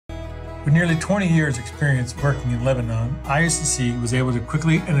With nearly 20 years' experience working in Lebanon, IOCC was able to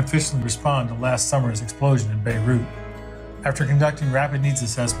quickly and efficiently respond to last summer's explosion in Beirut. After conducting rapid needs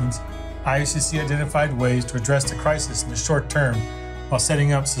assessments, IOCC identified ways to address the crisis in the short term while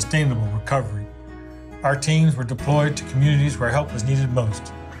setting up sustainable recovery. Our teams were deployed to communities where help was needed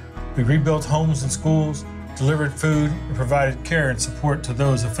most. We rebuilt homes and schools, delivered food, and provided care and support to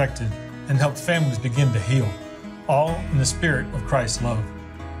those affected, and helped families begin to heal, all in the spirit of Christ's love.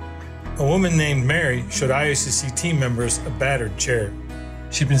 A woman named Mary showed IOCC team members a battered chair.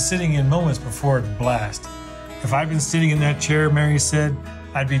 She'd been sitting in moments before the blast. "If I'd been sitting in that chair," Mary said,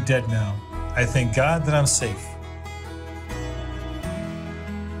 "I'd be dead now. I thank God that I'm safe."